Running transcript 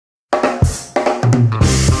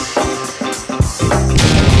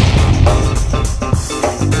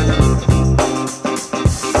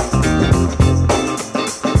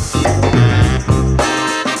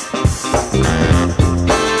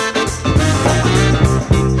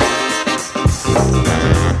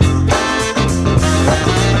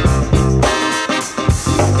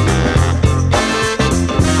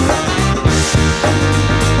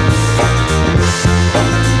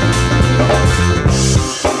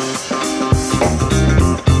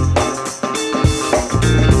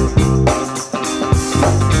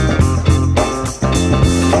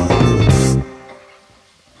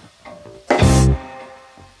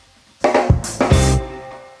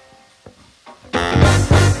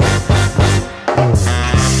So,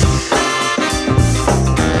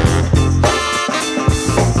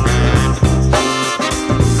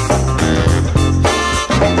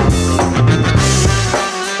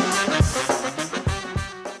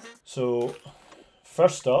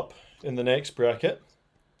 first up in the next bracket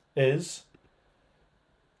is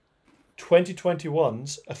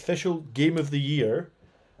 2021's official Game of the Year,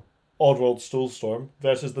 Oddworld Soulstorm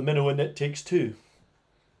versus the Minnow in It Takes Two.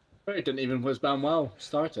 It didn't even Whiz Bam Wow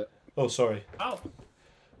start it. Oh, sorry. Oh.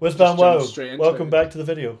 Whiz Bam Wow, straight into welcome it. back to the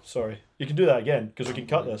video. Sorry. You can do that again, because we can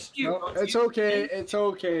cut this. No, it's okay, it's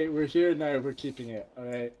okay. We're here now, we're keeping it,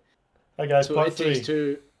 alright? Hi guys, So part It 3. Takes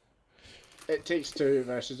Two. It Takes Two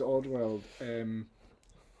versus Oddworld.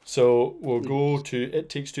 So, we'll go to It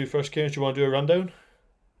Takes Two first. Cairns, do you want to do a rundown?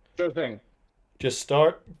 Sure thing. Just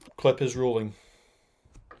start, clip is rolling.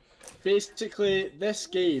 Basically, this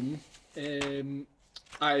game,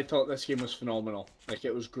 I thought this game was phenomenal. Like,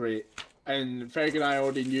 it was great. And Ferg and I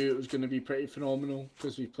already knew it was going to be pretty phenomenal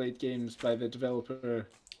because we played games by the developer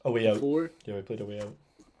A Way Out. before. Yeah, we played A Way Out.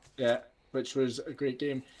 Yeah, which was a great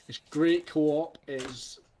game. It's great co-op.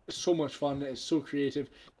 It's so much fun. It's so creative.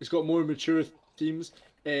 It's got more mature themes.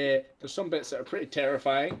 There's some bits that are pretty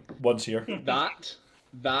terrifying. Once here. That.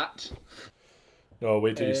 No,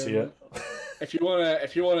 wait till you see it. If you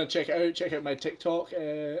wanna check out my TikTok.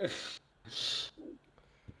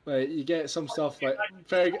 Like you get some stuff like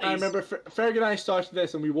Ferg. I remember Ferg and I started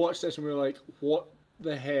this and we watched this and we were like, "What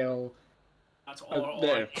the hell?" That's all.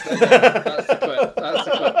 There. That's the clip. That's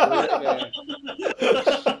the clip right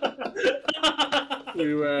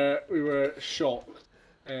there. We were shocked.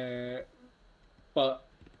 But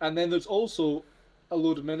and then there's also a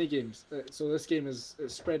load of mini games. So this game is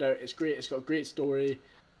spread out. It's great. It's got a great story.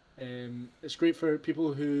 It's great for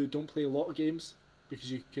people who don't play a lot of games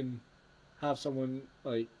because you can have someone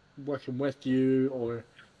like working with you, or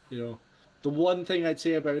the one thing I'd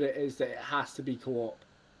say about it is that it has to be co-op.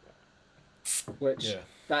 Which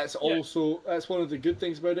that's one of the good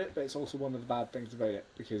things about it, but it's also one of the bad things about it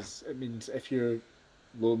because it means if you're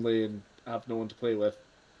lonely and have no one to play with,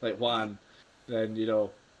 like Juan, then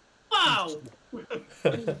Wow.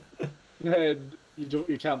 then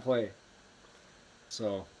you can't play.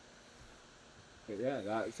 So, but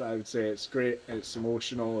yeah, I would say it's great. It's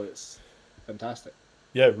emotional. It's fantastic.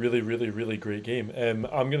 Yeah, really, really, really great game.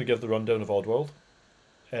 I'm going to give the rundown of Oddworld,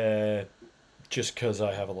 just because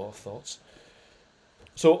I have a lot of thoughts.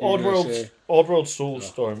 So Oddworld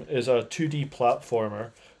Soulstorm is a 2D platformer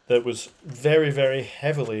that was very, very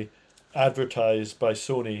heavily advertised by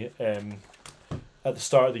Sony at the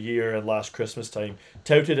start of the year and last Christmas time,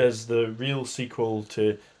 touted as the real sequel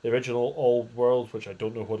to the original Oddworld, which I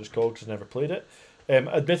don't know what it's called because I never played it.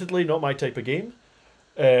 Admittedly, not my type of game.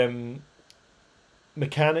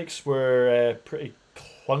 Mechanics were pretty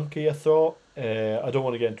clunky, I thought. I don't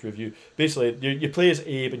want to get into review. Basically, you play as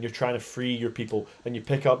Abe and you're trying to free your people and you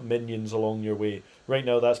pick up minions along your way. Right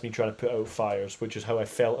now, that's me trying to put out fires, which is how I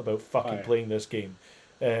felt about fucking playing this game.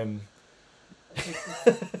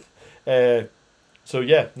 So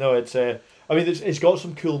yeah, no, it's. I mean, it's got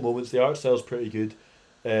some cool moments. The art style's pretty good,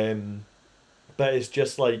 but it's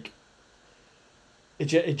just like. It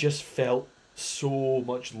just felt so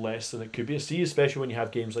much less than it could be. See, especially when you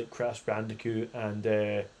have games like Crash Bandicoot and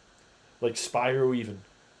like Spyro even,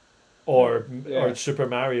 or Super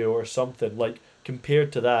Mario or something. Like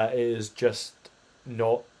compared to that, it is just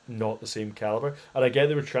not the same caliber. And I get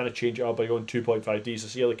they were trying to change it up by going 2.5D. So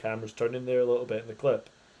see how the camera's turning there a little bit in the clip.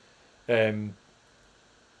 It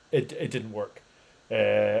didn't work.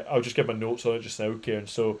 I'll just get my notes on it just now, Kieran.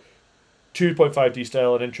 So 2.5D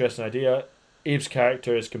style, an interesting idea. Abe's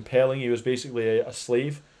character is compelling. He was basically a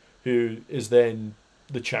slave who is then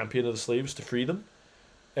the champion of the slaves to free them.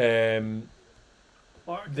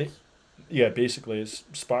 Basically it's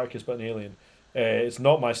Spartacus but an alien. It's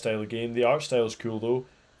not my style of game. The art style is cool though.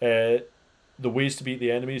 The ways to beat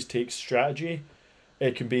the enemies takes strategy.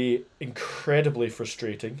 It can be incredibly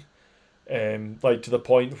frustrating. Like to the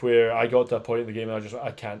point where I got to a point in the game and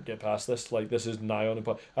I can't get past this. Like this is nigh on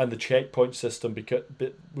impossible. And the checkpoint system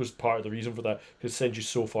was part of the reason for that because it sends you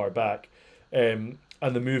so far back. And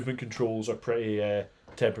the movement controls are pretty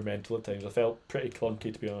temperamental at times. I felt pretty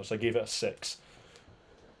clunky to be honest. I gave it a 6.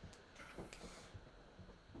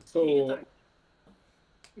 So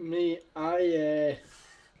my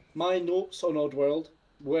notes on Oddworld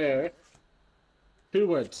were 2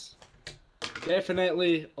 words.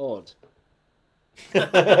 Definitely odd.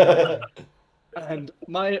 And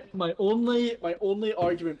my only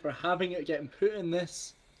argument for having it getting put in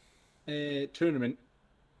this tournament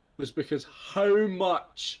was because how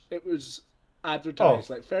much it was advertised.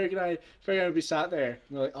 Like Fergie and I would be sat there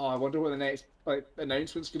and we're like, oh, I wonder what the next like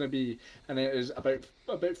announcement's gonna be. And it was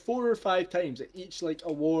about 4 or 5 times at each like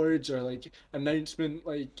awards or like announcement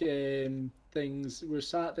things. We're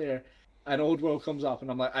sat there and Old World comes up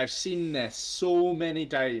and I'm like, I've seen this so many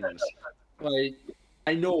times. Like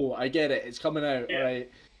I know, I get it, it's coming out, right?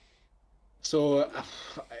 So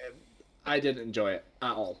I didn't enjoy it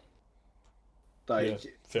at all. Like,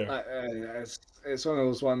 fair. it's one of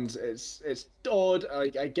those ones. It's odd.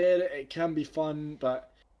 Like I get it. It can be fun,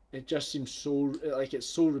 but it just seems so like it's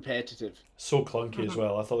so repetitive. So clunky as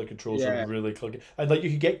well. I thought the controls were really clunky, and like you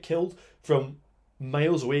could get killed from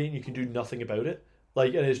miles away and you can do nothing about it.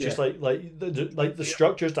 Like, and it's just like the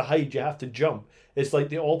structures to hide. You have to jump. It's like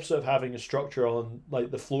the opposite of having a structure on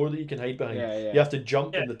like the floor that you can hide behind. You have to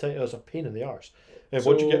jump in the time. It's a pain in the arse. And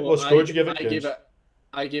what score did you give it?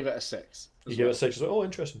 I gave it a 6. You gave it a 6. Oh,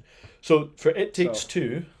 interesting. So for It Takes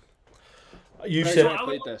Two, you said. I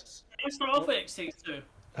played this. Can I start off with It Takes Two?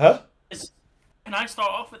 Huh? Can I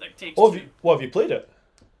start off with It Takes Two? What have you played it?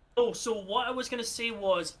 Oh, so what I was going to say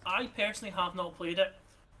was I personally have not played it,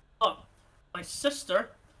 but my sister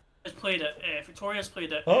has played it. Victoria's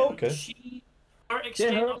played it. Oh, okay.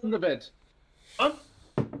 Get her on the bed. Huh?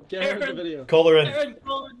 Get her in the video. Call her in.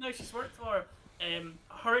 No, she's worked for her.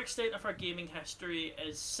 Her extent of her gaming history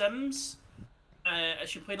is Sims.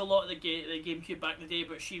 She played a lot of the GameCube back in the day,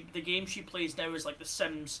 but the game she plays now is like The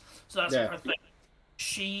Sims, so that's her thing.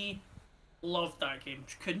 She loved that game.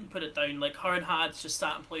 She couldn't put it down. Like her and Hads just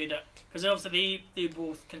sat and played it because obviously they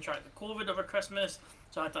both contracted COVID over Christmas,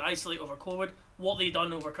 so I had to isolate over COVID. What they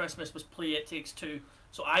done over Christmas was play It Takes Two.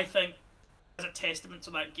 So I think as a testament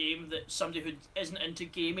to that game that somebody who isn't into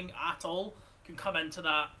gaming at all can come into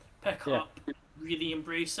that, pick up, really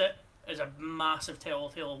embrace it, is a massive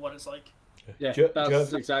telltale of what it's like. Yeah,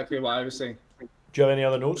 that's exactly what I was saying. Do you have any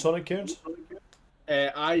other notes on it, Cairns?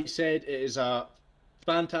 I said it is a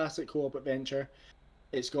fantastic co-op adventure.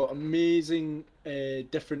 It's got amazing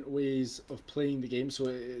different ways of playing the game, so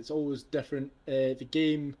it's always different. The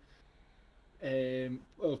game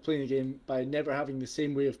of playing the game by never having the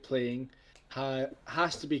same way of playing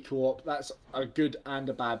has to be co-op. That's a good and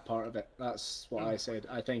a bad part of it. That's what I said.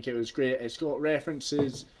 I think it was great. It's got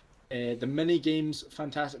references. The mini games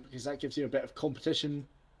fantastic because that gives you a bit of competition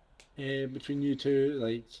between you two.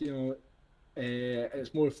 Like, you know,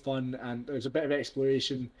 it's more fun and there's a bit of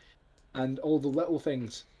exploration and all the little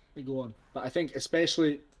things that go on. But I think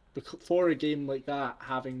especially for a game like that,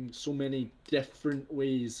 having so many different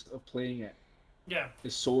ways of playing it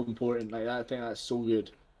is so important. Like, I think that's so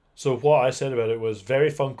good. So what I said about it was very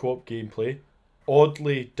fun co-op gameplay,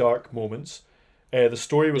 oddly dark moments. The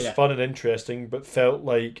story was fun and interesting, but felt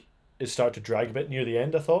like it started to drag a bit near the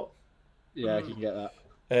end, I thought. Yeah, I can get that.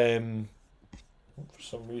 For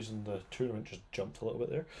some reason, the tournament just jumped a little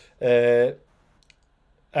bit there.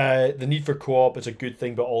 The need for co-op is a good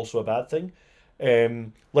thing, but also a bad thing.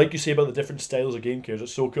 Like you say about the different styles of game cares,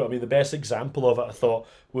 it's so cool. I mean, the best example of it, I thought,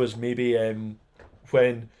 was maybe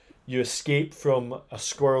when you escape from a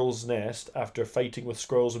squirrel's nest after fighting with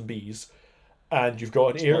squirrels and bees, and you've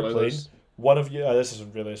got an airplane. One of you, this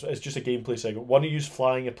isn't really, it's just a gameplay segment. One of you's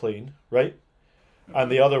flying a plane, right?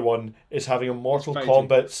 And the other one is having a Mortal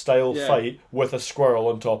Kombat style fight with a squirrel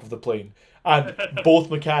on top of the plane. And both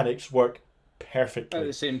mechanics work perfectly. At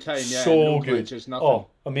the same time, So good. Oh,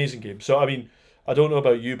 amazing game. So, I mean, I don't know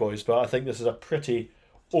about you boys, but I think this is a pretty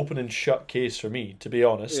open and shut case for me, to be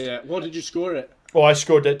honest. Yeah, what did you score it? Oh, I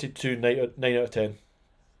scored it to 9 out of 10.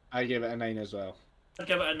 I gave it a 9 as well. I'd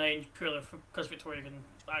give it a 9 purely because Victoria can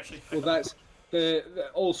actually. Well, that's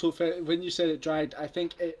also when you said it dragged. I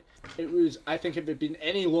think it was. I think if it had been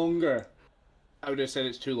any longer, I would have said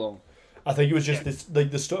it's too long. I think it was just this,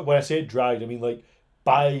 like the story. When I say it dragged, I mean like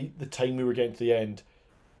by the time we were getting to the end,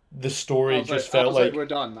 the story just felt like we're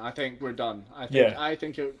done. I think we're done. I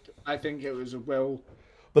think it was a well.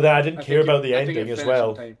 But then I didn't care about the ending as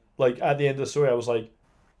well. Like at the end of the story, I was like,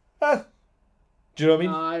 do you know what I mean?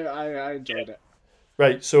 I enjoyed it.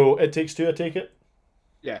 Right, so It Takes Two, I take it?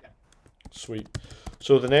 Yeah. Sweet.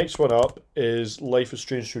 So the next one up is Life is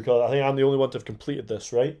Strange True Colors. I think I'm the only one to have completed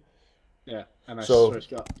this, right? Yeah, and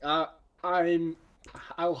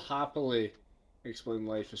I'll happily explain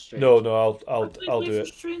Life is Strange. No, I'll do it.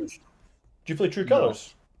 Strange. Did you play True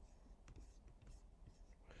Colors?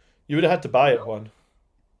 You would have had to buy it one.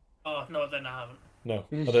 Oh no, then I haven't. No,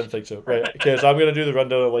 I didn't think so. Right, okay, so I'm going to do the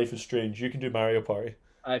rundown of Life is Strange. You can do Mario Party.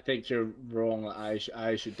 I think you're wrong. I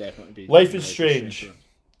should definitely be. Life is Strange.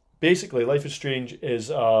 Basically, Life is Strange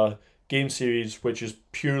is a game series which is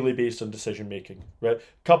purely based on decision making, right?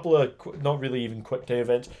 Couple of not really even quick time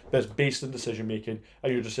events, but it's based on decision making,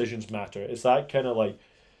 and your decisions matter. It's that kind of like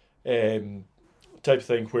type of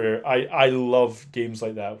thing where I love games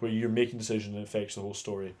like that where you're making decisions and it affects the whole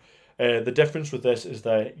story. The difference with this is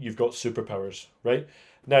that you've got superpowers, right?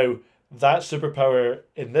 Now, that superpower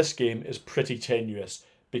in this game is pretty tenuous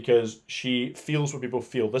because she feels what people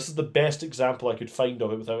feel. This is the best example I could find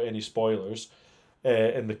of it without any spoilers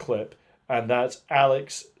in the clip. And that's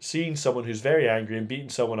Alex seeing someone who's very angry and beating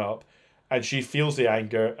someone up, and she feels the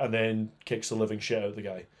anger and then kicks the living shit out of the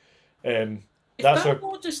guy. Is That's that her.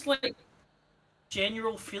 not just like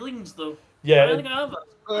general feelings though? Yeah, I don't think I have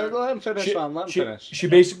it. Let him finish, man. Let him finish. She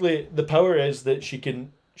basically, the power is that she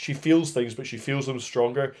feels things, but she feels them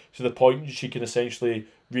stronger to the point she can essentially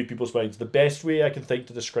read people's minds. The best way I can think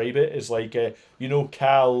to describe it is like, you know,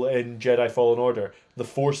 Cal in Jedi Fallen Order, the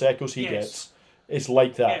Force echoes he gets. It's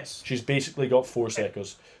like that. Yes. She's basically got Force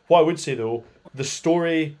echoes. What I would say though, the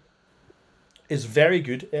story is very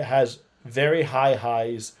good. It has very high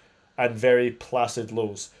highs and very placid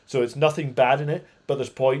lows. So it's nothing bad in it, but there's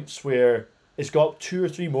points where it's got 2 or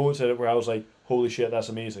 3 moments in it where I was like, holy shit, that's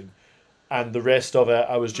amazing. And the rest of it,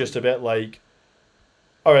 I was just a bit like,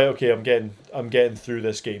 all right, okay, I'm getting through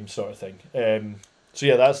this game, sort of thing. So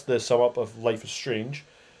yeah, that's the sum up of Life is Strange.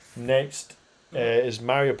 Next is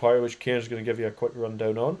Mario Party, which Cairns is going to give you a quick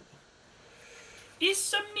rundown on.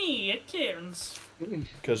 It's me, Cairns.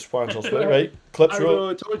 Because Juan's all split, right? Clips I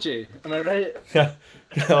roll. told you. Am I right?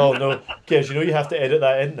 Oh no, Cairns, you know you have to edit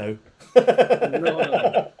that in now.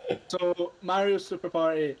 No. So Mario Super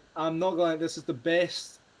Party, I'm not going. This is the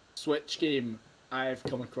best Switch game I've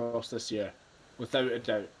come across this year, without a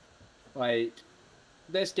doubt. Like,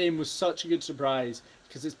 this game was such a good surprise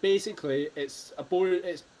because it's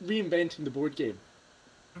reinventing the board game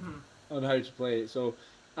on how to play it. So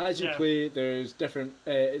as you play, there's different.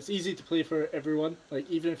 It's easy to play for everyone. Like,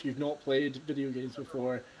 even if you've not played video games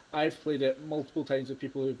before, I've played it multiple times with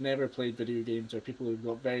people who've never played video games or people who've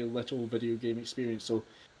got very little video game experience. So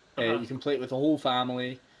you can play it with the whole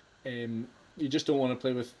family. You just don't want to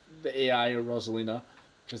play with the AI or Rosalina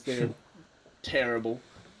because they're terrible.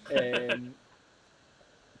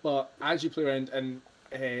 But as you play around and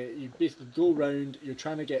you basically go around, you're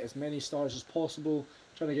trying to get as many stars as possible,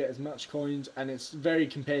 trying to get as much coins, and it's very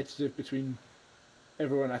competitive between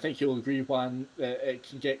everyone. I think you'll agree, Juan, that it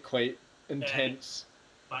can get quite intense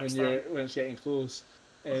when it's getting close.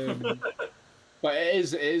 But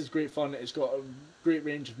it is great fun. It's got a great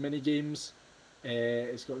range of mini games.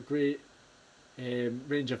 It's got a great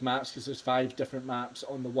range of maps because there's 5 different maps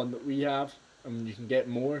on the one that we have, and you can get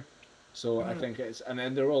more. So I think and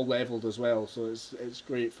then they're all leveled as well. So it's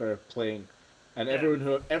great for playing, and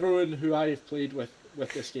everyone who I've played with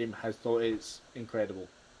this game has thought it's incredible.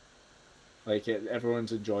 Like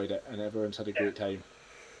everyone's enjoyed it, and everyone's had a great time.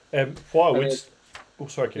 What I would. Oh,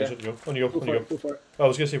 sorry, Cairns. On you go. Go for it. I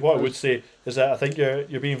was going to say what I would say is that I think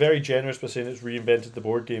you're being very generous by saying it's reinvented the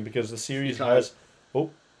board game because the series has. Oh,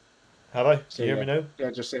 have I? Can you hear me now? Yeah,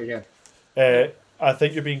 just say again. I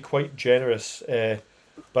think you're being quite generous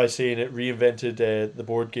by saying it reinvented the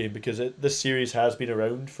board game because this series has been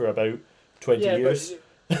around for about 20 years.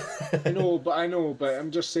 I know, but I'm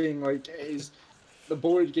just saying, like, the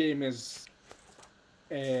board game is.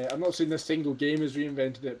 I'm not saying this single game has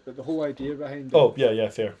reinvented it, but the whole idea behind it. Oh yeah,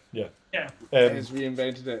 fair, yeah. Has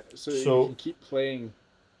reinvented it, so you can keep playing.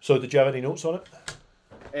 So did you have any notes on it?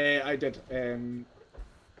 I did. Where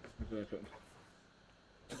did I put them?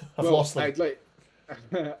 I've lost them.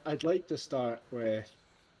 I'd like to start with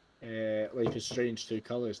Life is Strange 2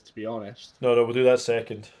 Colors, to be honest. No, we'll do that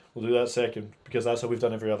second. Because that's how we've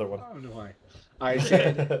done every other one. I don't know why. I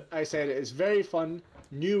said it is very fun,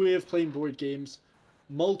 new way of playing board games,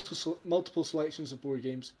 multiple selections of board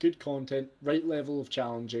games, good content, right level of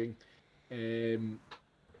challenging, and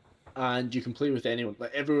you can play with anyone.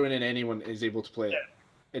 Like, everyone and anyone is able to play it.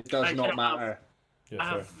 It does not matter. I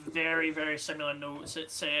have very, very similar notes.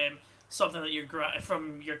 It's something that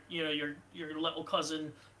from your little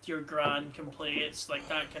cousin to your gran can play. It's like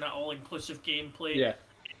that kind of all-inclusive gameplay. Yeah.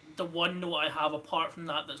 The one note I have apart from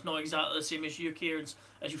that's not exactly the same as you, Cairns,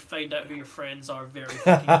 as you find out who your friends are very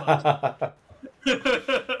fucking fast.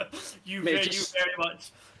 you very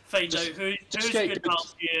much find out who's good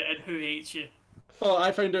pals to you and who hates you. Well,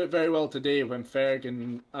 I found out very well today when Ferg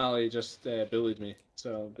and Ali just bullied me.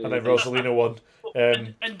 So and then Rosalina won.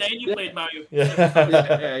 And then you played Mario.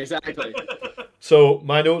 Yeah, exactly. So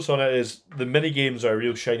my notes on it is the mini games are a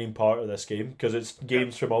real shining part of this game because it's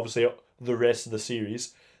games from obviously the rest of the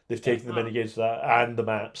series. They've taken the mini games to that and the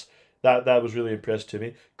maps. That was really impressive to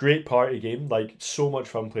me. Great party game, like so much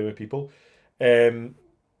fun playing with people. Um,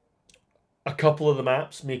 a couple of the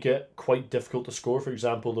maps make it quite difficult to score. For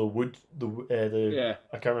example, the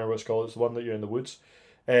I can't remember what it's called. It's the one that you're in the woods,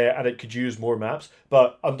 and it could use more maps.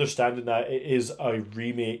 But understanding that it is a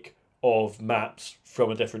remake of maps from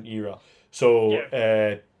a different era, so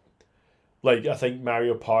like I think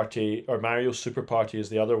Mario Party or Mario Super Party is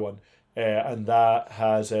the other one, and that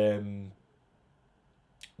has a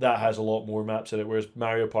lot more maps in it. Whereas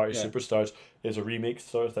Mario Party Superstars is a remake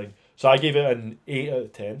sort of thing. So I gave it an 8 out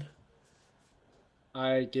of 10.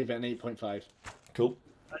 I gave it an 8.5. Cool.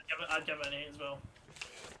 I'd give it an 8 as well.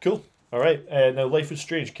 Cool. All right. Now, Life is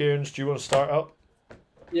Strange. Cairns, do you want to start up?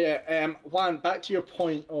 Yeah. Juan, back to your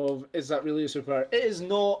point of is that really a superpower? It is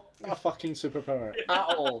not a fucking superpower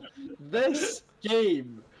at all. This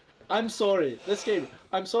game. I'm sorry.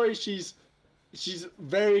 She's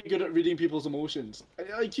very good at reading people's emotions.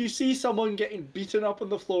 Like, you see someone getting beaten up on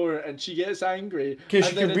the floor and she gets angry. Because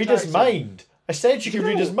she can read his mind. I said she can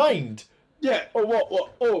read his mind. Yeah. Oh,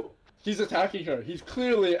 what? Oh, he's attacking her. He's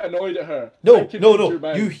clearly annoyed at her. No.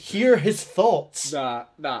 You hear his thoughts. Nah.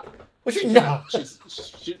 What you nah?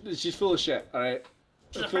 She's full of shit, alright?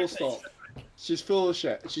 Full stop. She's full of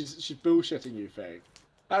shit. She's bullshitting you, Feg.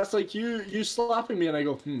 That's like you slapping me and I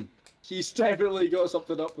go, he's definitely got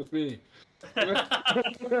something up with me.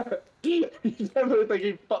 He's definitely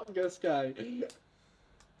thinking, fuck this guy.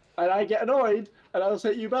 And I get annoyed and I'll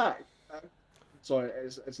hit you back. Sorry,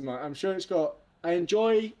 it's not. I'm sure it's got. I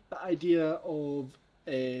enjoy the idea of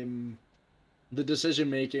the decision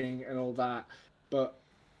making and all that, but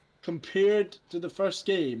compared to the first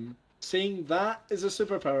game, saying that is a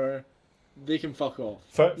superpower, they can fuck off.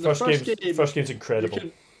 First game's incredible.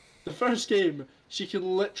 The first game, she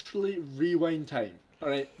can literally rewind time. All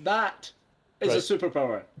right, that is a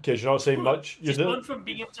superpower. Okay, you're not saying much. She's gone from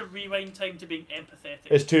being able to rewind time to being empathetic.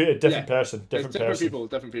 It's to a different person. Different people.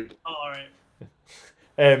 Different people. Oh, alright.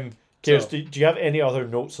 Chaos, do you have any other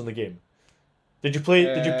notes on the game? Did you play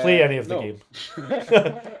any of the game?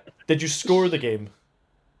 Did you score the game?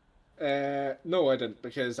 No, I didn't,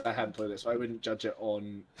 because I hadn't played it, so I wouldn't judge it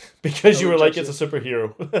on. Because you were like, it's a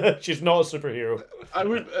superhero. She's not a superhero. I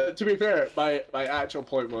would. To be fair, my actual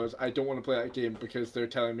point was I don't want to play that game because they're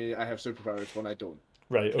telling me I have superpowers when I don't.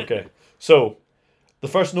 Right. Okay. So, the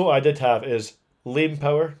first note I did have is lame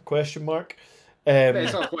power ? It's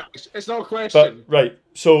not a question. But right.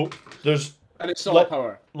 So there's. And it's not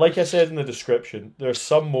power. Like I said in the description, there are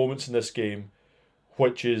some moments in this game,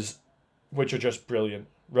 which are just brilliant.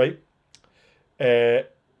 Right.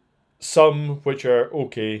 Some which are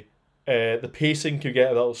okay. The pacing can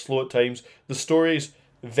get a little slow at times. The story's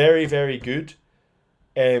very, very good,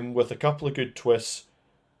 with a couple of good twists.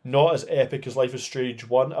 Not as epic as Life is Strange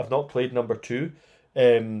 1. I've not played number 2,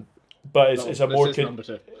 but it's a more number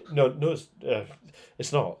 2. No,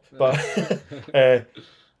 it's not. But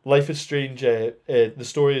Life is Strange. The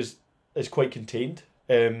story is quite contained.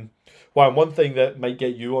 One thing that might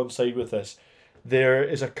get you on side with this. There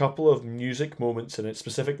is a couple of music moments in it,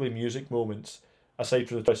 specifically music moments, aside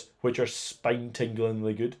from the twist, which are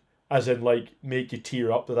spine-tinglingly good. As in, like, make you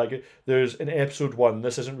tear up with that good. There's in episode 1,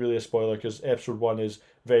 this isn't really a spoiler because episode 1 is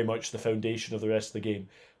very much the foundation of the rest of the game,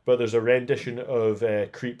 but there's a rendition of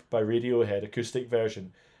Creep by Radiohead, acoustic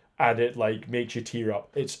version, and it, like, makes you tear up.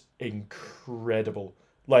 It's incredible.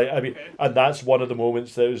 Like, I mean, and that's one of the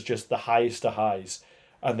moments that was just the highest of highs.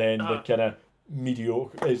 And then the kind of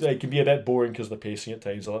mediocre. It can be a bit boring because of the pacing at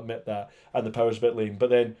times, I'll admit that, and the power's a bit lame. But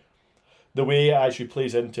then the way it actually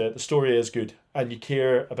plays into it, the story is good, and you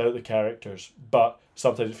care about the characters, but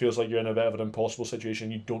sometimes it feels like you're in a bit of an impossible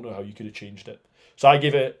situation. You don't know how you could have changed it. So I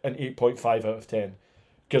give it an 8.5 out of 10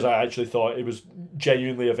 because I actually thought it was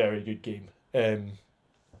genuinely a very good game.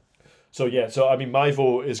 So I mean, my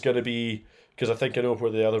vote is going to be, because I think I know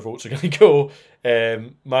where the other votes are going to go.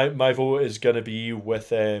 My vote is going to be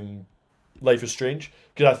with Life is Strange,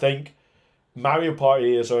 because I think Mario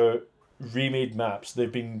Party is a remade maps.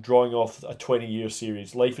 They've been drawing off a 20-year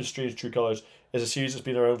series. Life is Strange True Colors is a series that's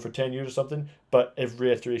been around for 10 years or something, but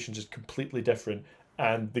every iteration is completely different,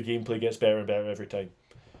 and the gameplay gets better and better every time.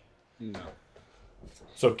 No.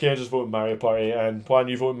 So Ken just voted Mario Party, and Juan,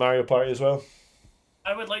 you voted Mario Party as well?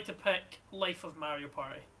 I would like to pick Life of Mario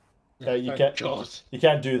Party. You can't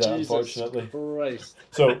do that, Jesus unfortunately. Christ.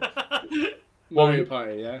 So Mario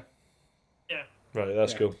Party, yeah? Yeah. Right,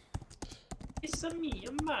 that's cool. It's a me,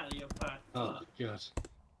 a Mario Party. Oh, God.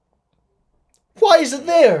 Why is it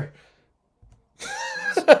there?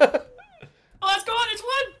 Oh, it's gone! It's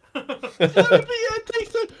won!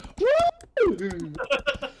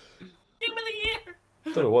 Give me the year!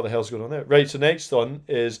 I don't know what the hell's going on there. Right, so next one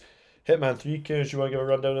is Hitman 3, Cairns, do you want to give a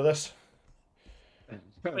rundown of this?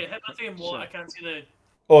 Wait, Hitman 3 and what? I can't see the.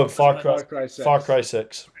 Oh, and Far Cry, Far Cry 6. Far Cry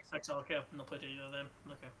 6. Okay, I've not played either of them.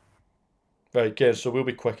 Okay. Right, Cairns, so we'll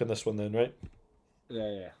be quick on this one then, right?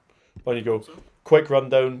 Yeah. On you go. So, Quick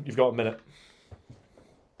rundown, you've got a minute.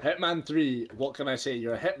 Hitman 3, what can I say?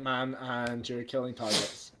 You're a hitman and you're killing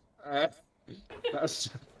targets. That's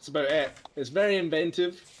about it. It's very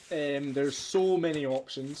inventive. There's so many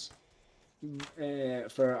options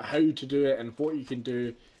for how to do it and what you can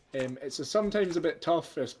do. It's sometimes a bit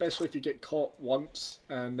tough, especially if you get caught once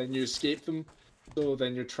and then you escape them. So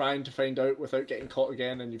then you're trying to find out without getting caught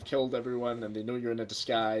again, and you've killed everyone, and they know you're in a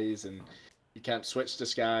disguise, and you can't switch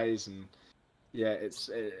disguise, and yeah,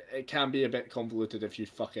 it can be a bit convoluted if you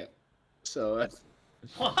fuck it. So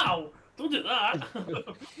wow! Don't do that.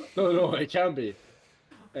 no, it can be.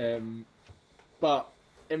 But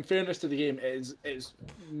in fairness to the game, its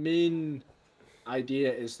main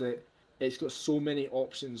idea is that it's got so many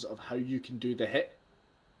options of how you can do the hit.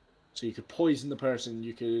 So you could poison the person,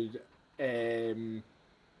 you could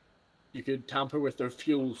tamper with their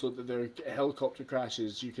fuel so that their helicopter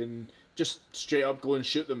crashes. You can just straight up go and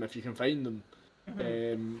shoot them if you can find them.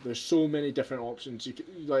 There's so many different options. You can,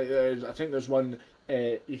 I think there's one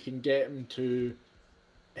you can get them to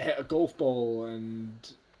hit a golf ball and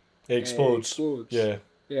It explodes. Yeah.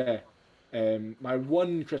 Yeah. My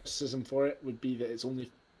one criticism for it would be that it's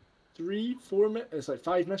only 3-4 it's like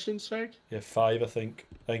 5 missions, Ferg. Yeah, 5, I think.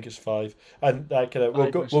 I think it's 5, and that kind of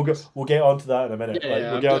Missions. we'll get onto that in a minute.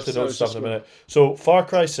 Yeah, we'll get onto those stuff in a minute. So Far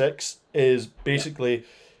Cry 6 is basically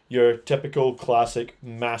your typical classic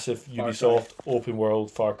massive Ubisoft open world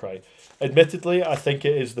Far Cry. Admittedly, I think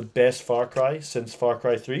it is the best Far Cry since Far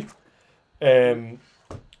Cry 3.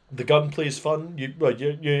 The gunplay is fun.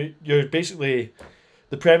 You're basically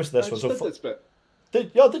the premise of this one.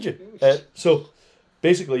 Did you? So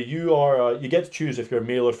basically, you get to choose if you're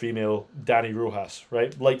male or female Danny Rojas,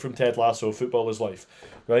 right? Like from Ted Lasso, Football is Life,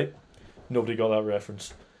 right? Nobody got that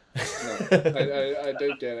reference. No, I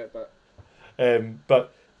don't get it, but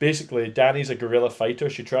but basically, Danny's a guerrilla fighter.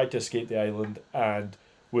 She tried to escape the island and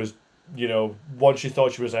was, once she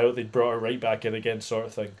thought she was out, they brought her right back in again, sort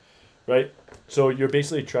of thing, right? So you're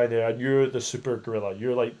basically and you're the super gorilla.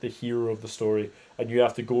 You're like the hero of the story, and you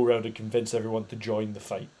have to go around and convince everyone to join the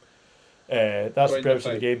fight. That's the premise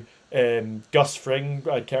of the game. Gus Fring,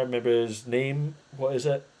 I can't remember his name. What is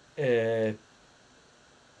it?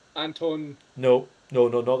 Anton. No,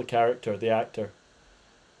 not the character, the actor.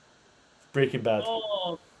 Breaking Bad.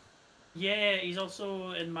 Oh, yeah, he's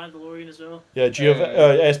also in Mandalorian as well. Yeah,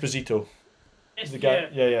 Esposito. The guy.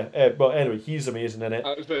 Yeah. But anyway, he's amazing in it.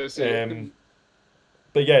 I was about to say.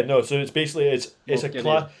 But yeah, no. So it's basically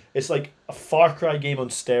it's like a Far Cry game on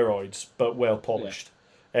steroids, but well polished.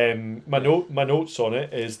 My notes on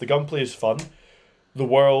it is the gunplay is fun. The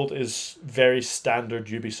world is very standard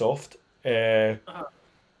Ubisoft.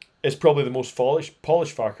 It's probably the most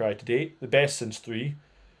polished Far Cry to date, the best since 3.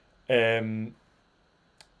 I'm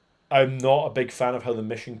not a big fan of how the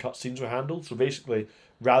mission cutscenes were handled. So basically,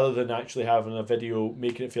 rather than actually having a video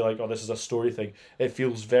making it feel like, oh, this is a story thing, it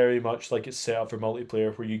feels very much like it's set up for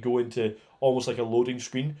multiplayer, where you go into almost like a loading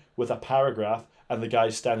screen with a paragraph and the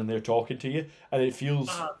guy's standing there talking to you, and it feels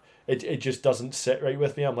it just doesn't sit right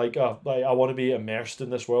with me. I'm like, I want to be immersed in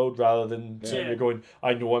this world rather than sitting there going,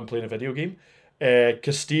 I know I'm playing a video game.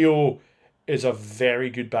 Castillo is a very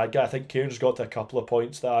good bad guy. I think Cairns got to a couple of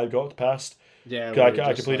points that I got past. Yeah,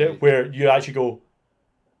 I completed it where you actually go,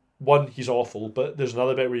 one, he's awful, but there's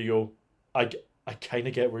another bit where you go, I kind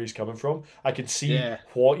of get where he's coming from. I can see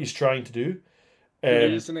what he's trying to do.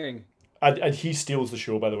 Reasoning. And he steals the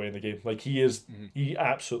show, by the way, in the game. Like, he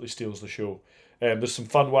absolutely steals the show. There's some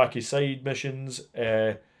fun, wacky side missions,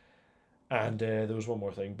 and there was one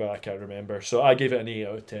more thing, but I can't remember. So I gave it an 8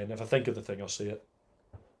 out of 10. If I think of the thing, I'll say it.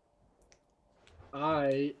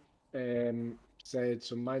 I said,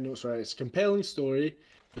 so my notes were, it's a compelling story.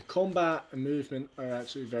 The combat and movement are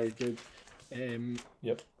actually very good.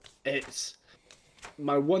 Yep. It's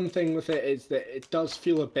my one thing with it is that it does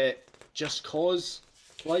feel a bit Just Cause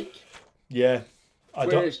like. Yeah.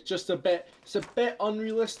 It's just a bit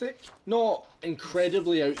unrealistic. Not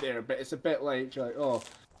incredibly out there, but it's a bit like oh,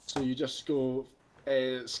 so you just go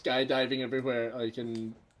skydiving everywhere, like,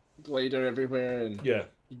 and glider everywhere, and yeah,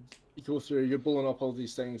 you go through, you're blowing up all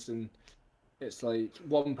these things, and it's like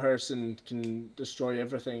one person can destroy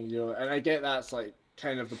everything, and I get that's like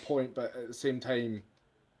kind of the point, but at the same time,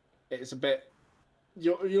 it's a bit,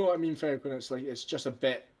 you know what I mean, Ferg, when it's like, it's just a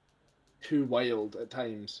bit too wild at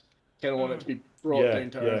times. Kind of want it to be brought down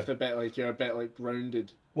to earth a bit, like you're a bit like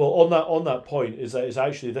grounded. Well, on that point is that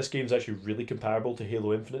this game's actually really comparable to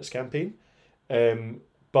Halo Infinite's campaign.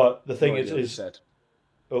 But the thing No idea what you is said.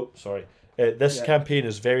 oh sorry, this Yeah. campaign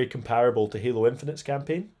is very comparable to Halo Infinite's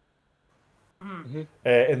campaign. Mm-hmm.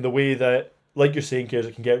 In the way that, like you're saying, Kiers,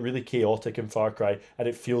 it can get really chaotic in Far Cry and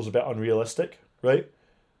it feels a bit unrealistic, right?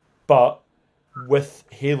 But with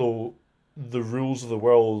Halo, the rules of the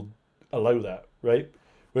world allow that, right?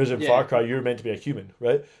 Whereas in Far Yeah. Cry, you're meant to be a human,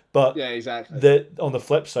 right? But Yeah, exactly. on the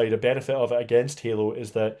flip side, a benefit of it against Halo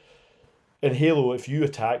is that in Halo, if you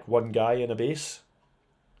attack one guy in a base,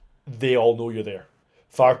 they all know you're there.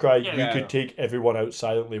 Far Cry, Yeah. you could take everyone out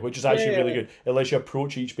silently, which is actually really good. It lets you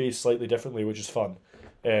approach each base slightly differently, which is fun.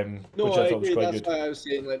 No, Which I I thought was agree. quite That's good. why I was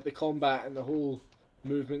saying like the combat and the whole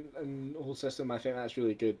movement and the whole system. I think that's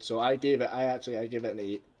really good. So I gave it. I give it an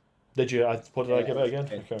 8. Did you? What did I give it again?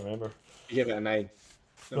 I Yeah. can't remember. I give it a 9.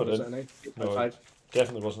 No, I Was it a didn't. 9? No, 8.5.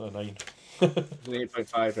 definitely wasn't a 9. It's an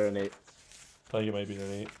 8.5 or an 8. I think it might be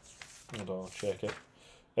an 8. Hold on, I'll check it.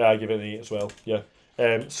 Yeah, I give it an 8 as well. Yeah.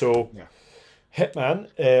 So, Yeah. Hitman,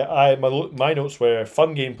 my notes were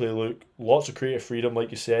fun gameplay look, lots of creative freedom, like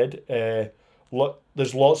you said.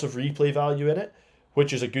 There's lots of replay value in it,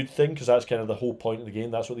 which is a good thing because that's kind of the whole point of the game.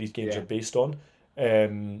 That's what these games Yeah. are based on.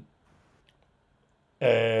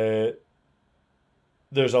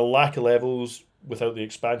 There's a lack of levels without the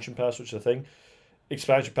expansion pass, which is a thing.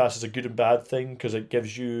 Expansion pass is a good and bad thing because it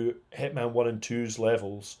gives you Hitman 1 and 2's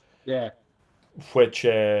levels, Yeah. which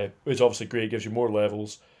is obviously great, gives you more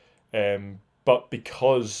levels. But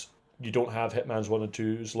because you don't have Hitman's 1 and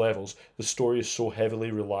 2's levels, the story is so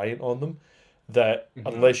heavily reliant on them that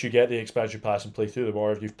unless you get the expansion pass and play through them,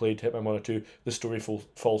 or if you've played Hitman 1 or 2, the story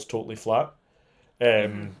falls totally flat.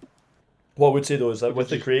 What I would say though is that with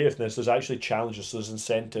the creativeness, there's actually challenges, so there's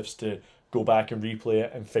incentives to go back and replay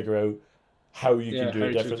it and figure out how you can do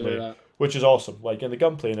it differently, which is awesome. Like, in the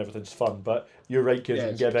gunplay and everything's fun, but you're right, kids, Yeah, it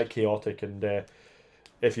can it's get a good. bit chaotic, and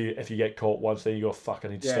if you get caught once, then you go, fuck, I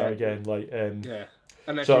need to start again. Like, Yeah.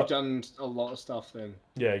 And if So- you've done a lot of stuff, then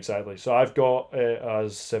yeah, exactly. So I've got it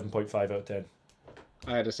as 7.5 out of 10.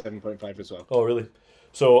 I had a 7.5 as well. Oh, really?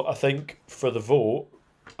 So I think for the vote,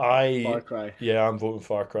 Far Cry. yeah, I'm voting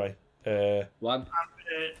Far Cry. 1.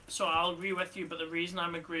 So I'll agree with you, but the reason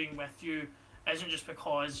I'm agreeing with you isn't just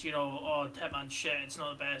because, oh, Hitman's shit, it's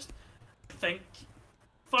not the best. I think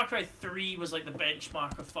Far Cry 3 was like the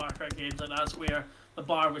benchmark of Far Cry games, and that's where the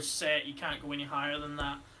bar was set, you can't go any higher than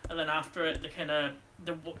that. And then after it,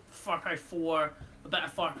 the Far Cry 4, a bit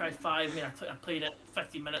of Far Cry 5, I mean, I played it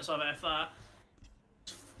 50 minutes of it, if that.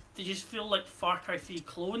 They just feel like Far Cry 3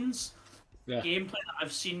 clones. Yeah. Gameplay that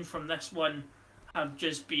I've seen from this one have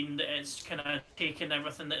just been that it's kind of taken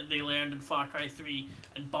everything that they learned in Far Cry 3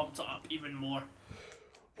 and bumped it up even more.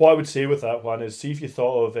 What I would say with that one is, see if you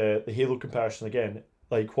thought of the Halo comparison again,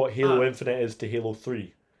 like what Halo Infinite is to Halo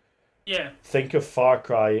 3. Yeah. Think of Far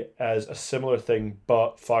Cry as a similar thing,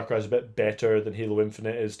 but Far Cry is a bit better than Halo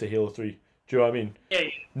Infinite is to Halo 3. Do you know what I mean? Yeah.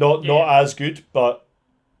 Not as good, but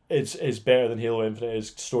it's better than Halo Infinite is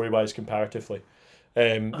story wise comparatively.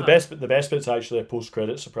 The best bit's actually a post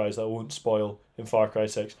credit surprise that I won't spoil in Far Cry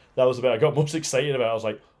 6. That was the bit I got most excited about. I was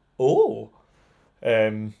like, oh.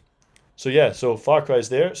 So yeah, so Far Cry's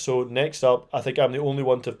there. So next up, I think I'm the only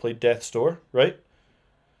one to have played Death's Door, right?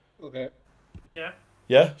 Okay. Yeah.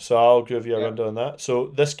 Yeah, so I'll give you a rundown on that. So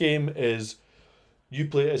this game is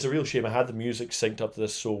it's a real shame I had the music synced up to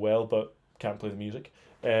this so well, but can't play the music.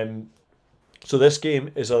 So this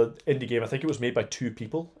game is an indie game. I think it was made by 2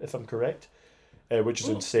 people, if I'm correct, which is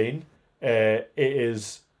insane. It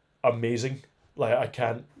is amazing. Like, I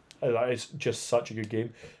can't. It's just such a good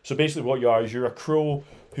game. So basically, what you are is you're a crow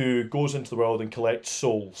who goes into the world and collects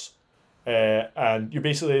souls, and you're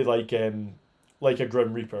basically like a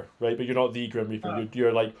Grim Reaper, right? But you're not the Grim Reaper.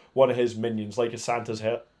 You're like one of his minions, like a Santa's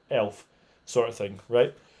elf sort of thing,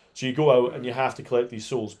 right? So you go out and you have to collect these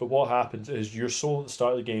souls. But what happens is your soul at the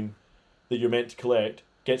start of the game that you're meant to collect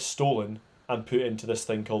gets stolen and put into this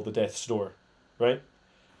thing called the Death's Door, right?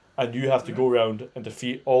 And you have to go around and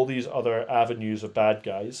defeat all these other avenues of bad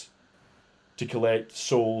guys to collect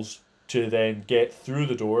souls to then get through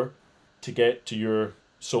the door to get to your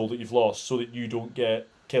soul that you've lost so that you don't get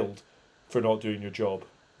killed for not doing your job,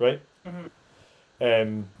 right?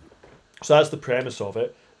 So that's the premise of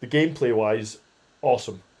it. The gameplay wise,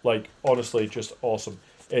 awesome. Like, honestly, just awesome.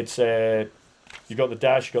 It's you got the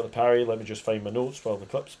dash, you got the parry. Let me just find my notes while the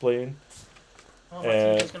clip's playing. Oh, my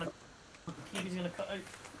TV's gonna cut out.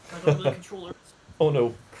 I got the controller. Oh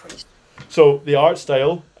no. Christ. So the art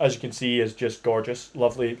style, as you can see, is just gorgeous.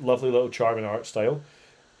 Lovely, lovely little charming art style.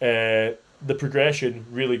 The progression,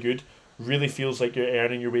 really good. Really feels like you're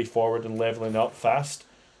earning your way forward and leveling up fast.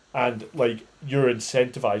 and like you're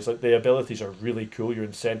incentivized. Like the abilities are really cool. You're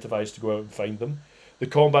incentivized to go out and find them. The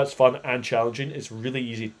combat's fun and challenging. It's really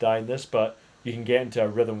easy to die in this, but you can get into a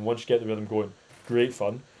rhythm. Once you get the rhythm going, great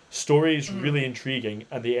fun. Story is really intriguing,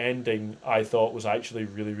 and the ending I thought was actually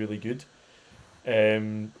really, really good.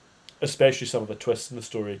 Especially some of the twists in the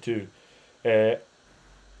story too. Uh,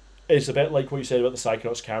 it's a bit like what you said about the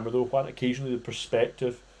Psychonauts camera though. When occasionally the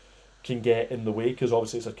perspective can get in the way, because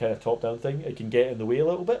obviously it's a kind of top down thing. It can get in the way a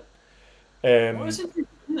little bit. What is it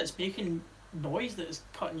that's making noise that is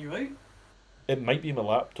cutting you out? It might be my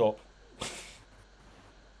laptop.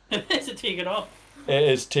 Is it taking off? It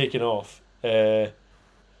is taking off. It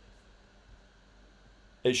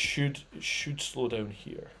should slow down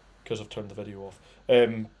here because I've turned the video off.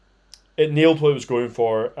 It nailed what it was going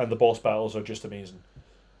for, and the boss battles are just amazing.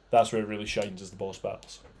 That's where it really shines, is the boss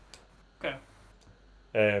battles. Okay.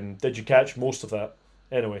 Did you catch most of that?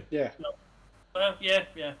 Anyway. Yeah.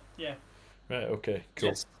 Yeah. Right. Okay.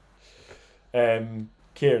 Cool. Yes.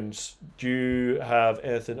 Cairns, do you have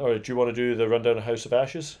anything, or do you want to do the rundown of House of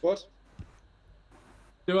Ashes? What?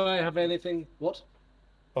 Do I have anything? What?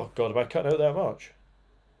 Oh God, am I cutting out that much?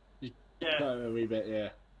 Yeah. A wee bit, yeah.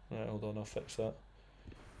 Right, hold on, I'll fix that.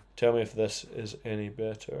 Tell me if this is any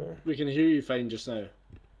better. We can hear you fine just now.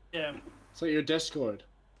 Yeah. It's like your Discord.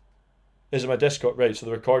 Is it my Discord? Right, so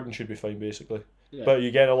the recording should be fine, basically. Yeah. But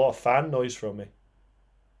you getting a lot of fan noise from me.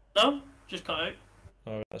 No, just cut out.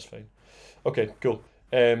 Alright, that's fine. Okay, cool.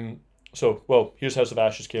 So, well, here's House of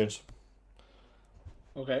Ashes, Cairns.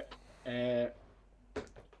 Okay.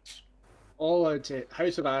 All I'd say,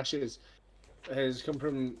 House of Ashes has come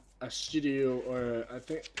from a studio, or I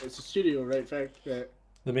think it's a studio, right? Fact that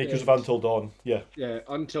The makers of Until Dawn, yeah. yeah,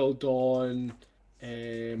 Until Dawn,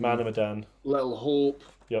 Man of Medan. Little Hope,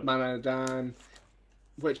 Yep. Man of Dan,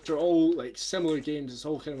 which are all like similar games. It's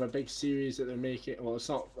all kind of a big series that they're making. Well, it's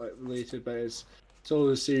not like related, but it's all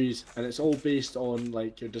a series, and it's all based on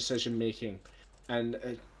like your decision making,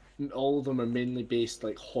 and all of them are mainly based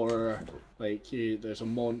like horror. Like there's a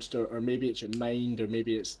monster, or maybe it's your mind, or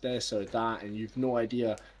maybe it's this or that, and you've no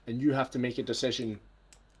idea, and you have to make a decision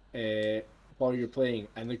while you're playing.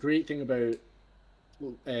 And the great thing about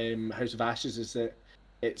House of Ashes is that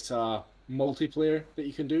it's a multiplayer that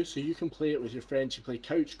you can do, so you can play it with your friends. You play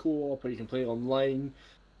couch co-op, or you can play online,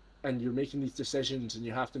 and you're making these decisions, and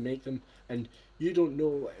you have to make them, and you don't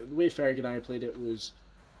know. The way Ferg and I played it was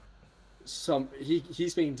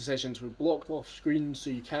he's making decisions with blocked off screens,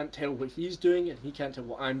 so you can't tell what he's doing and he can't tell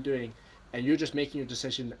what I'm doing, and you're just making your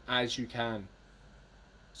decision as you can.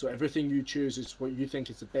 So everything you choose is what you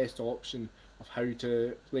think is the best option of how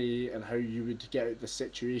to play and how you would get out of the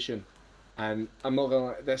situation. And I'm not gonna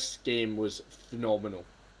lie, this game was phenomenal.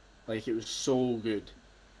 Like, it was so good.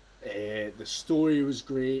 The story was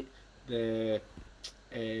great. The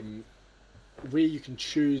way you can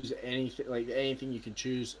choose anything, like anything you can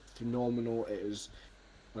choose, phenomenal. It is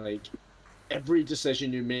like every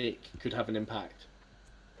decision you make could have an impact,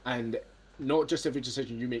 and not just every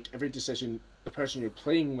decision you make. Every decision the person you're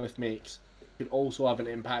playing with makes could also have an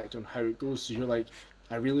impact on how it goes. So you're like,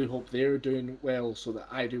 I really hope they're doing well so that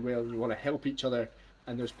I do well. You want to help each other,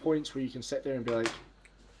 and there's points where you can sit there and be like,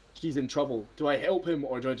 he's in trouble. Do I help him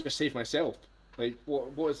or do I just save myself? Like,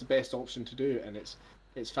 what is the best option to do? And it's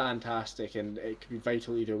fantastic, and it could be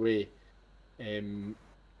vital either way.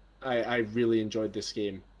 I really enjoyed this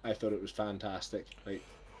game. I thought it was fantastic. Like,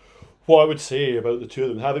 What I would say about the two of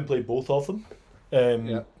them, having played both of them,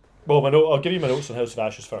 yeah. well, I'll give you my notes on House of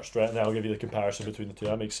Ashes first, right? And then I'll give you the comparison between the two.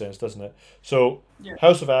 That makes sense, doesn't it? So, Yeah.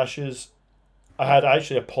 House of Ashes, I had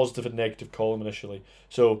actually a positive and negative column initially.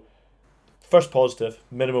 So, first positive,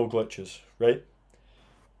 minimal glitches, right?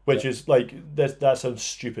 Which is like, that sounds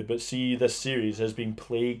stupid, but see, this series has been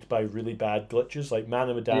plagued by really bad glitches. Like, Man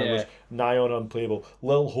of Medan was nigh on unplayable.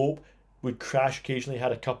 Little Hope would crash occasionally,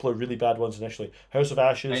 had a couple of really bad ones initially. House of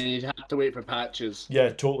Ashes. And you'd have to wait for patches. Yeah,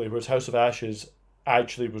 totally. Whereas House of Ashes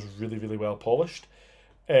actually was really, really well polished.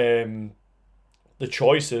 The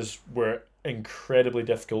choices were incredibly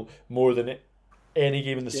difficult, more than any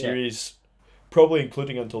game in the series, probably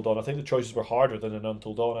including Until Dawn. I think the choices were harder than in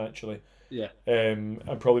Until Dawn, actually. Yeah. And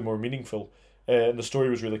probably more meaningful. And the story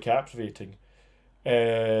was really captivating.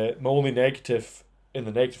 My only negative in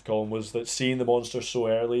the negative column was that seeing the monster so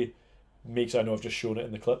early makes, I know I've just shown it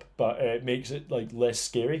in the clip, but it makes it like less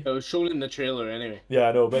scary. It was shown in the trailer anyway. Yeah,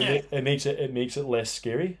 I know, but it makes it less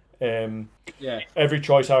scary. Yeah. Every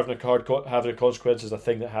choice having a consequence is a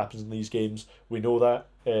thing that happens in these games. We know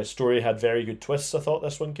that. Story had very good twists. I thought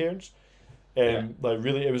this one, Cairns. Like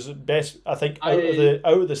really, it was the best. I think out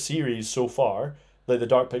of the series so far, like the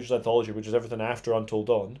Dark Pictures anthology, which is everything after Until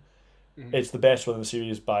Dawn, It's the best one in the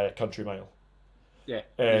series by a country mile. Yeah.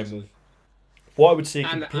 What I would say...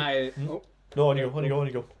 And No, on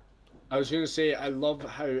you go. I was going to say, I love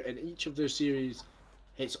how in each of their series,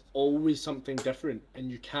 it's always something different,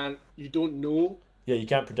 and you don't know. Yeah, you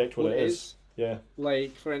can't predict what it is. Yeah.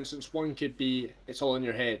 Like, for instance, one could be it's all in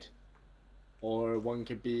your head, or one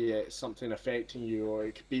could be it's something affecting you, or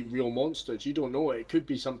it could be real monsters. You don't know. It could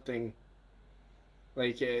be something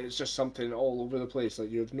like it's just something all over the place.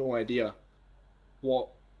 Like you have no idea what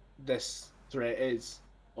this threat is,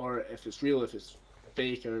 or if it's real, if it's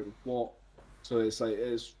fake, or what. So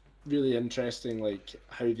it's really interesting, like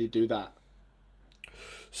how they do that.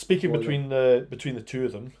 Speaking between the two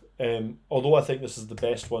of them, although I think this is the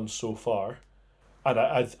best one so far, and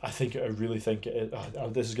I really think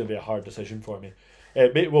this is going to be a hard decision for me.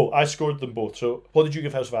 Well, I scored them both. So what did you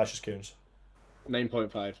give House of Ashes, Cairns?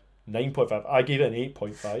 9.5. 9.5. I gave it an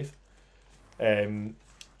 8.5. And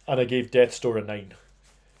I gave Death's Door a 9.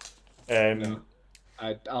 No,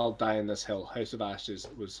 I'll die in this hill. House of Ashes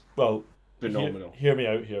was phenomenal. Hear me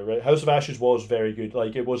out here, right? House of Ashes was very good.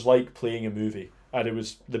 Like it was like playing a movie, and it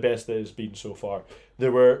was the best that it's been so far.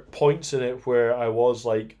 There were points in it where I was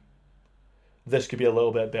like, this could be a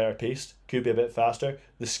little bit better paced, could be a bit faster.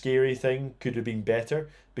 The scary thing could have been better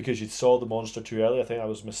because you saw the monster too early. I think that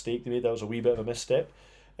was a mistake they made. That was a wee bit of a misstep.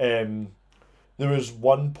 There was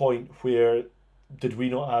one point where did we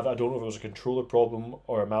not have, I don't know if it was a controller problem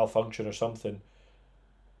or a malfunction or something,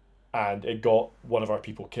 and it got one of our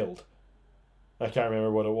people killed. I can't remember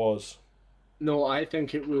what it was. No, I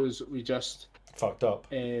think it was we just fucked up.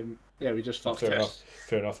 Yeah, we just fucked up.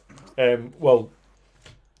 Fair enough. Well,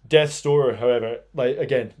 Death's Door, however, like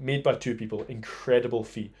again, made by two people, incredible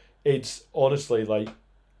feat. It's honestly like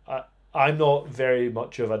I'm not very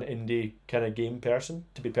much of an indie kind of game person,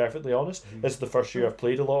 to be perfectly honest. This is the first year I've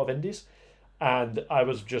played a lot of indies, and I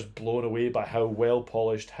was just blown away by how well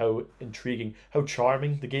polished, how intriguing, how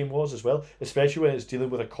charming the game was as well, especially when it's dealing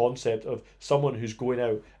with a concept of someone who's going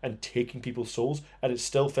out and taking people's souls, and it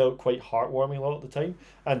still felt quite heartwarming a lot of the time.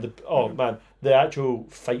 And the actual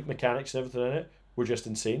fight mechanics and everything in it were just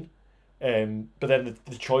insane. But then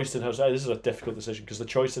the choice in House of Ashes, this is a difficult decision because the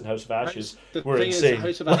choice in House of Ashes were insane.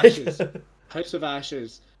 House of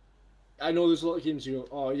Ashes. I know there's a lot of games you go,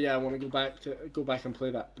 oh yeah, I want to go back and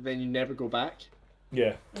play that, but then you never go back.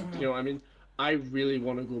 Yeah. You know what I mean? I really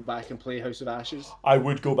want to go back and play House of Ashes. I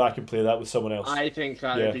would go back and play that with someone else. I think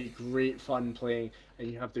that would be great fun playing,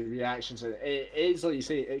 and you have the reactions. It is like you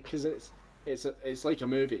say, because it's like a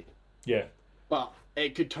movie. Yeah. But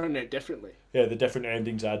it could turn out differently. Yeah, the different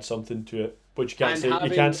endings add something to it, but you can't say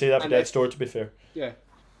that for Death's Door, to be fair. Yeah,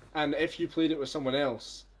 and if you played it with someone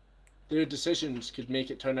else, their decisions could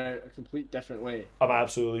make it turn out a complete different way. I'm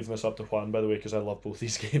absolutely leaving this up to Juan, by the way, because I love both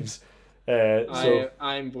these games.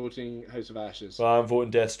 I'm voting House of Ashes. Well, I'm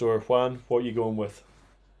voting Death's Door. Juan, what are you going with?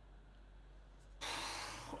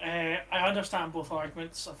 I understand both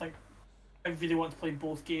arguments. I think I really want to play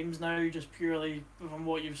both games now, just purely from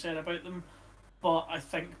what you've said about them. But I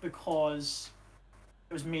think because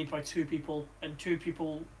it was made by two people, and two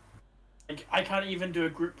people, like I can't even do a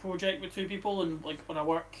group project with two people, and like when I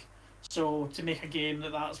work. So to make a game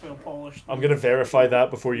that's well polished. I'm gonna verify that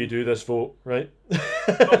before you do this vote, right?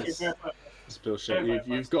 It's bullshit.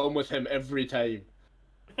 You've got on with him every time.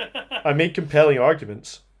 I make compelling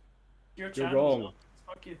arguments. You're wrong.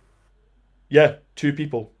 Fuck you. Yeah, two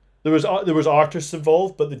people. There was artists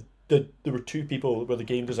involved, but there were two people that were the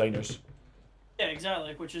game designers. Yeah,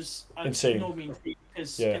 exactly. Which is insane. No mean feat,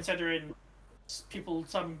 because considering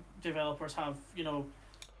some developers have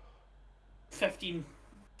 15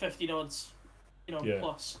 odds,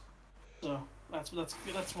 plus. So that's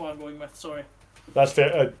what I'm going with. Sorry. That's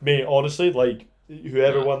fair, mate. Honestly, like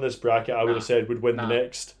whoever won this bracket, I would have said would win the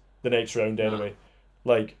next round anyway.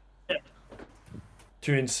 Like,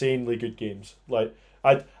 two insanely good games. Like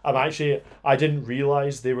I didn't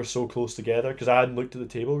realize they were so close together because I hadn't looked at the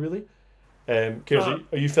table really. Kiers,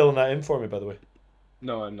 are you filling that in for me, by the way?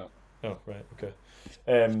 No, I'm not. Oh, right, okay.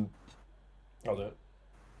 I'll do it.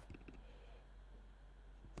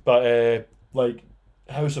 But like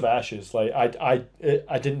House of Ashes, like I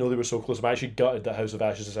didn't know they were so close. I'm actually gutted that House of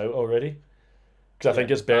Ashes is out already because I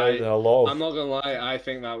think it's better than a lot of. I'm not gonna lie. I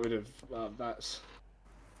think that would have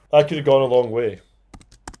that could have gone a long way.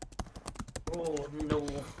 Oh no!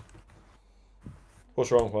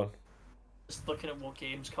 What's wrong, Juan? Just looking at what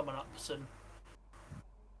games coming up soon.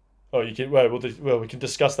 Oh, you can. Well, we can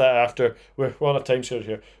discuss that after. We're on a time schedule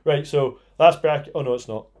here, right? So last bracket. Oh no, it's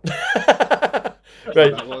not.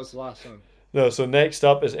 Right. That was the last one. No. So next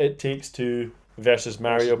up is It Takes Two versus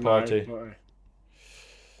Mario Party.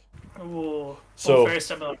 Oh, So both very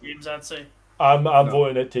similar games, I'd say. I'm No,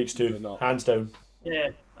 voting It Takes they're Two, not. hands down. Yeah,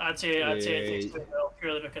 I'd say it takes Eh, two as well,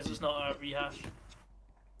 purely because it's not a rehash.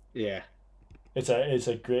 yeah. It's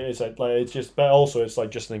a great, it's a like it's just, but also it's like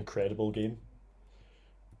just an incredible game.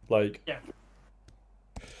 Like, Yeah.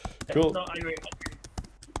 cool. No, I agree.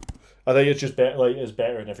 I think it's just better. Like, it's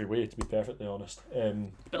better in every way, to be perfectly honest.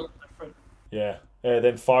 Built different. Yeah.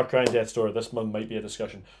 Then Far Cry and Death's Door. This one might be a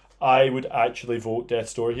discussion. I would actually vote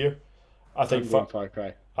Death's Door here. I think I'm going Far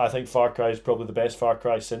Cry. I think Far Cry is probably the best Far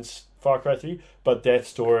Cry since Far Cry 3, but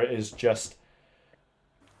Death's Door is just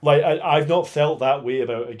like I've not felt that way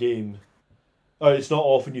about a game. It's not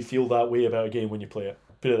often you feel that way about a game when you play it.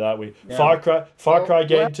 Put it that way. Yeah. Far Cry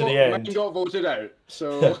getting to the end. Mine got voted out,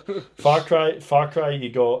 so Far Cry, you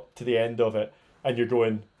got to the end of it, and you're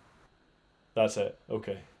going, that's it.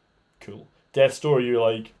 Okay, cool. Death's Door, you're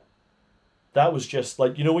like, that was just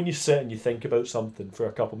like, you know, when you sit and you think about something for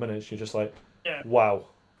a couple minutes, you're just like, Yeah. wow,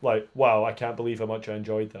 I can't believe how much I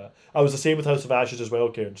enjoyed that. I was the same with House of Ashes as well,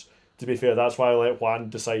 Cairns. To be fair, that's why I let Juan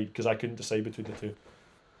decide, because I couldn't decide between the two.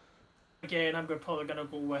 Again, I'm probably gonna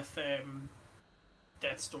go with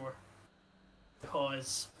Death's Door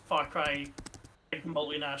because Far Cry, big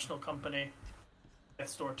multinational company.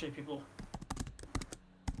 Death's Door, two people.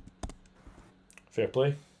 Fair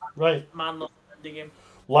play. Right, Man, love an indie game.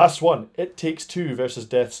 last one. It Takes Two versus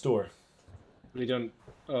Death's Door. we don't.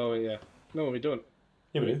 Oh yeah. No, we don't.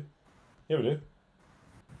 Yeah, we do. Yeah, we do.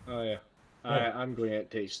 Oh yeah. Yeah. I'm going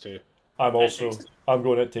It Takes Two. I'm Takes Two.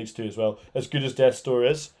 going It Takes Two as well. As good as Death's Door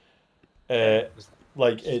is,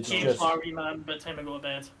 like it's Game's just Barbie man, by the time I go to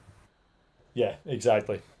bed. yeah,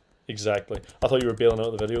 exactly. I thought you were bailing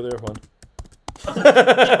out the video there, Juan.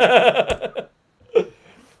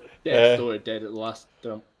 Yeah, Story dead at the last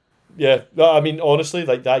dump. Yeah, no, I mean honestly,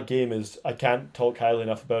 like that game is. I can't talk highly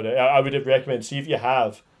enough about it. I would recommend see if you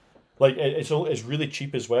have, like it's really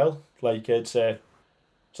cheap as well. Like it's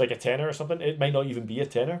like a tenner or something. It might not even be a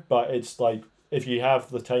tenner, but it's like if you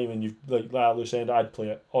have the time and you like that loose end, I'd play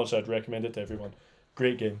it. Honestly, I'd recommend it to everyone.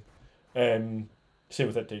 Great game. Same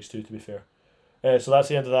with It Takes Two, to be fair. So that's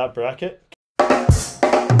the end of that bracket.